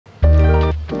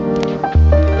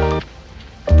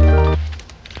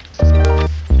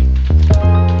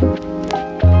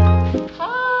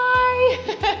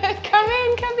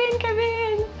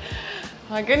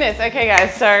My goodness, okay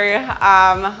guys, so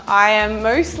I am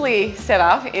mostly set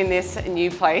up in this new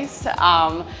place.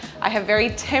 I have very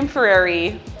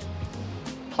temporary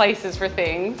places for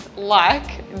things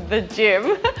like the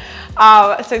gym.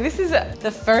 So this is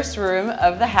the first room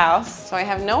of the house. So I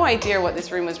have no idea what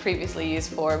this room was previously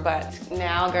used for, but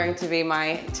now going to be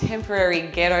my temporary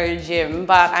ghetto gym.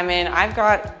 But I mean, I've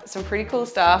got some pretty cool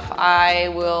stuff. I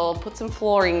will put some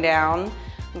flooring down.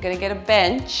 I'm gonna get a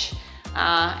bench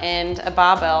and a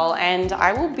barbell, and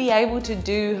I will be able to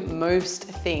do most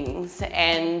things.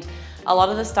 And a lot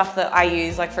of the stuff that I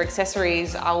use, like for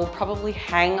accessories, I will probably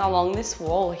hang along this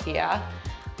wall here.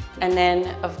 And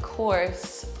then of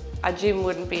course, a gym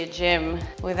wouldn't be a gym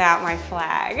without my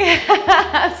flag.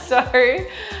 So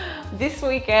this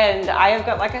weekend, I have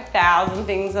got like 1,000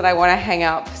 things that I want to hang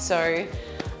up. So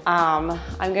I'm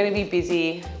going to be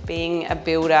busy being a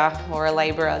builder or a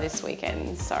laborer this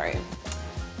weekend. So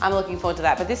I'm looking forward to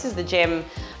that. But this is the gym.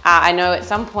 I know at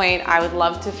some point I would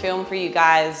love to film for you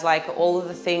guys like all of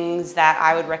the things that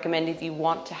I would recommend if you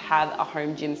want to have a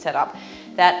home gym setup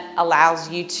that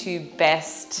allows you to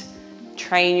best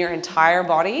train your entire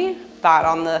body, but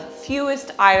on the fewest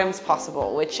items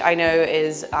possible, which I know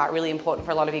is really important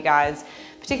for a lot of you guys,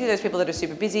 particularly those people that are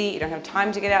super busy, you don't have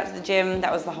time to get out to the gym.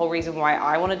 That was the whole reason why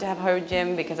I wanted to have a home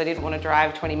gym, because I didn't want to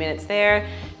drive 20 minutes there,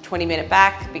 20 minutes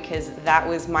back, because that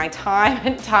was my time,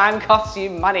 and time costs you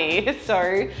money.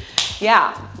 So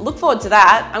yeah, look forward to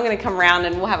that. I'm gonna come around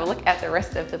and we'll have a look at the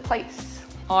rest of the place.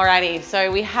 Alrighty,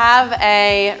 so we have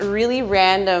a really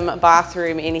random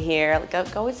bathroom in here.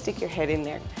 Go and stick your head in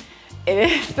there. It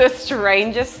is the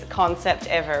strangest concept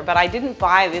ever, but I didn't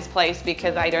buy this place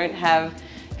because I don't have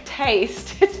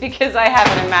taste. It's because I have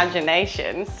an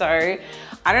imagination. So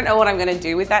I don't know what I'm gonna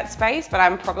do with that space, but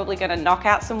I'm probably gonna knock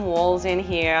out some walls in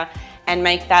here and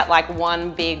make that like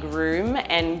one big room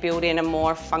and build in a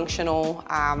more functional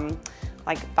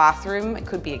like bathroom. It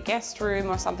could be a guest room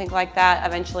or something like that.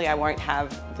 Eventually I won't have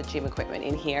the gym equipment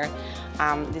in here.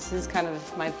 This is kind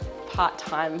of my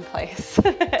part-time place.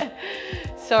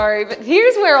 Sorry, but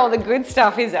here's where all the good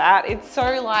stuff is at. It's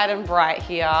so light and bright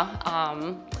here.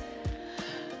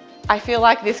 I feel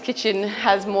like this kitchen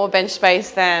has more bench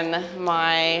space than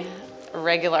my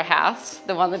regular house,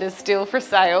 the one that is still for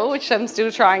sale, which I'm still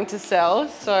trying to sell.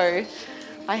 So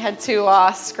I had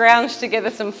to scrounge together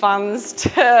some funds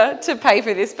to pay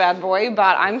for this bad boy,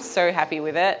 but I'm so happy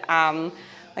with it.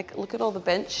 Like, look at all the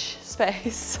bench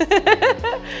space.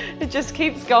 It just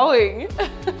keeps going.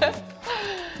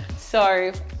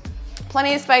 So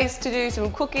plenty of space to do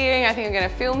some cooking. I think I'm gonna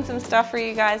film some stuff for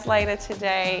you guys later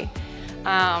today.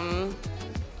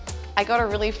 I got a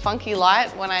really funky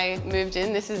light when I moved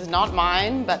in. This is not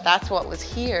mine, but that's what was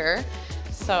here.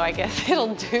 So I guess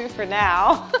it'll do for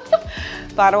now.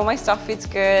 But all my stuff fits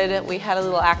good. We had a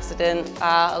little accident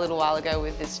a little while ago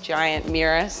with this giant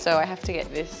mirror, so I have to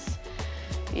get this.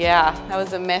 Yeah, that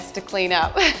was a mess to clean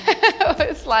up. It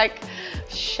was like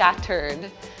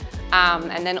shattered.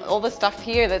 And then all the stuff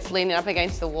here that's leaning up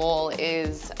against the wall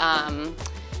is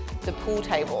the pool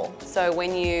table. So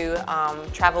when you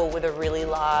travel with a really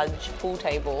large pool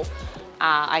table,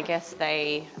 I guess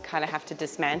they kind of have to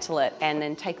dismantle it and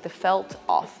then take the felt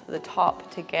off the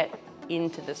top to get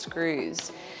into the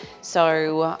screws.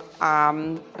 So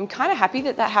I'm kind of happy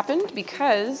that that happened,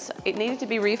 because it needed to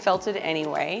be refelted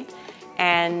anyway.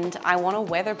 And I want to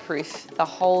weatherproof the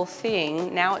whole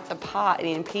thing. Now it's apart and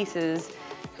in pieces.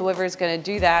 Whoever is going to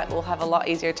do that will have a lot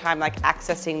easier time like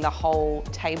accessing the whole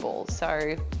table.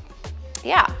 So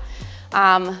yeah,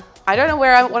 I don't know what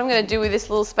I'm going to do with this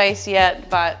little space yet,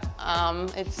 but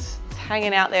it's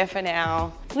hanging out there for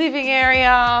now. Living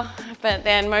area, but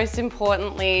then most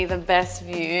importantly, the best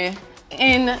view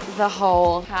in the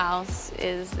whole house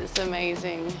is this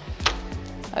amazing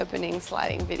opening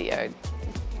sliding video.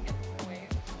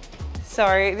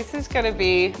 Sorry, this is going to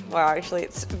be, well, actually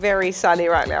it's very sunny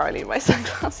right now. I need my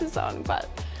sunglasses on, but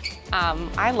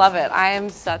I love it. I am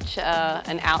such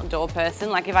an outdoor person.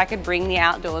 Like, if I could bring the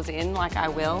outdoors in, like I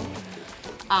will.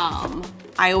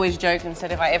 I always joke and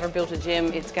said if I ever built a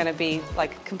gym, it's going to be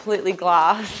like completely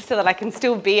glass so that I can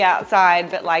still be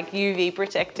outside, but like UV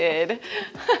protected.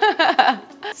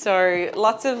 So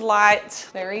lots of light,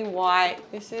 very white.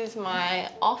 This is my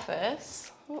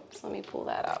office. Oops, let me pull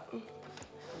that up.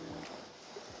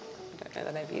 I don't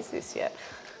know that I've used this yet.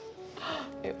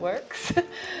 It works.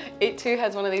 It too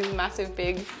has one of these massive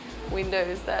big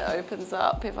windows that opens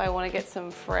up if I want to get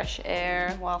some fresh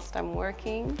air whilst I'm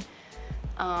working.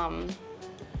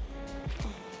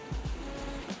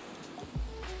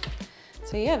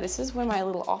 So yeah, this is where my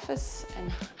little office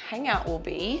and hangout will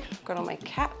be. I've got all my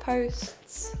cat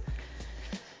posts.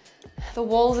 The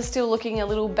walls are still looking a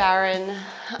little barren,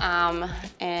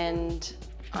 and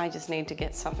I just need to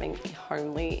get something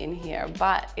homely in here,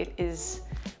 but it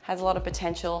has a lot of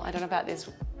potential. I don't know about this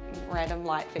random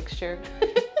light fixture.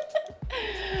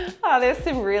 Oh, there's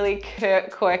some really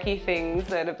quirky things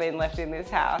that have been left in this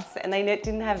house, and they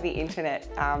didn't have the internet,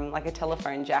 like a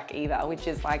telephone jack either, which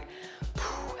is like,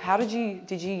 how did you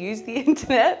use the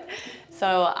internet?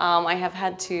 So I have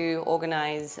had to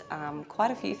organize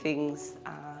quite a few things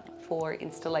for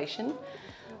installation.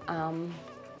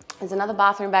 There's another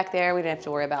bathroom back there. We don't have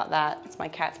to worry about that. It's my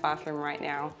cat's bathroom right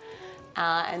now.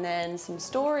 And then some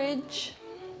storage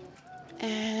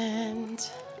and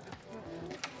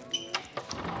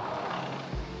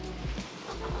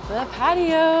the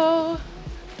patio.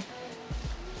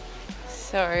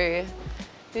 So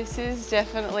this is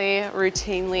definitely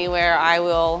routinely where I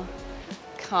will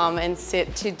come and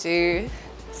sit to do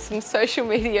some social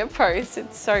media posts.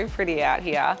 It's so pretty out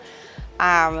here.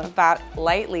 But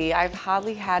lately I've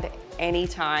hardly had any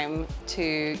time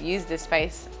to use this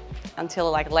space until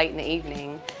like late in the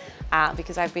evening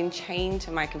because I've been chained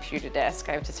to my computer desk.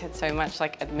 I've just had so much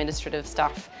like administrative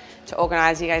stuff to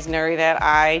organize. You guys know that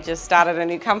I just started a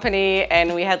new company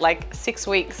and we had like 6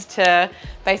 weeks to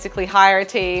basically hire a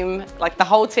team, like the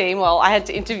whole team. Well, I had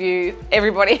to interview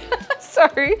everybody. So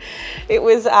it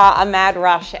was a mad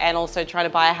rush, and also trying to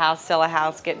buy a house, sell a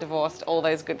house, get divorced, all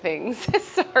those good things.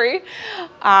 So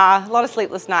a lot of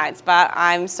sleepless nights, but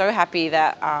I'm so happy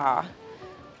that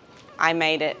I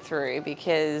made it through,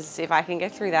 because if I can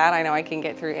get through that, I know I can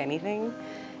get through anything.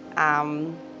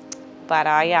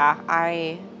 Yeah,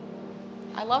 I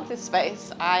love this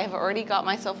space. I've already got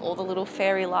myself all the little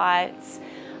fairy lights.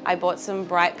 I bought some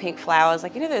bright pink flowers,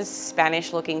 like, you know, those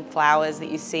Spanish looking flowers that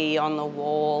you see on the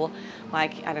wall,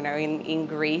 like, I don't know, in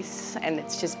Greece, and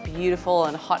it's just beautiful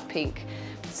and hot pink.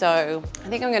 So I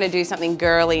think I'm gonna do something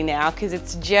girly now because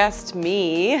it's just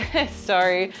me. So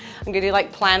I'm gonna do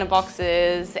like planter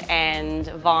boxes and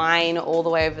vine all the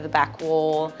way over the back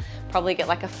wall. Probably get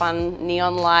like a fun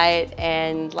neon light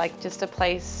and like just a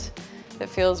place that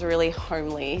feels really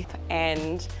homely.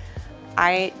 And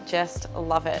I just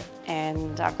love it.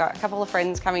 And I've got a couple of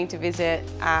friends coming to visit,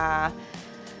 I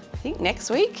think next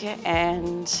week.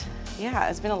 And yeah,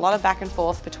 it's been a lot of back and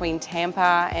forth between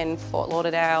Tampa and Fort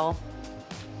Lauderdale.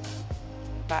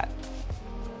 But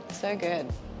so good.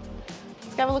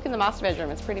 Let's go have a look in the master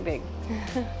bedroom. It's pretty big.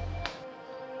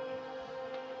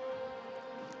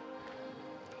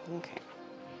 Okay.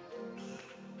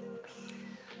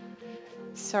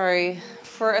 So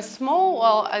for a small,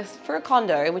 well, for a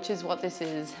condo, which is what this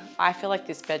is, I feel like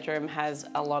this bedroom has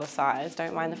a lot of size.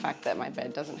 Don't mind the fact that my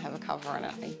bed doesn't have a cover on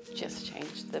it. I just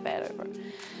changed the bed over it.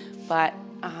 But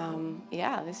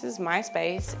yeah, this is my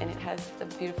space, and it has the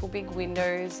beautiful big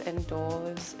windows and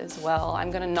doors as well.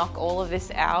 I'm gonna knock all of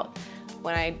this out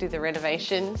when I do the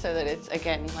renovation so that it's,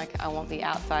 again, like I want the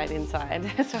outside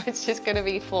inside. So it's just gonna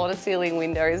be floor to ceiling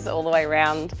windows all the way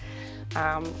around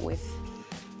with,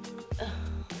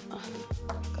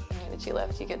 got the energy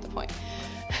left, you get the point.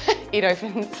 It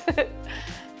opens.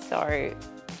 So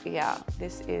yeah,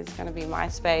 this is gonna be my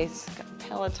space. Got a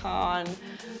Peloton.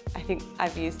 I think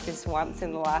I've used this once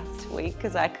in the last week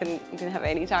because I didn't have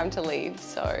any time to leave.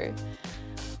 So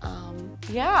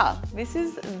yeah, this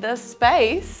is the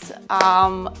space.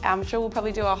 I'm sure we'll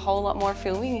probably do a whole lot more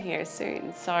filming here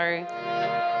soon. So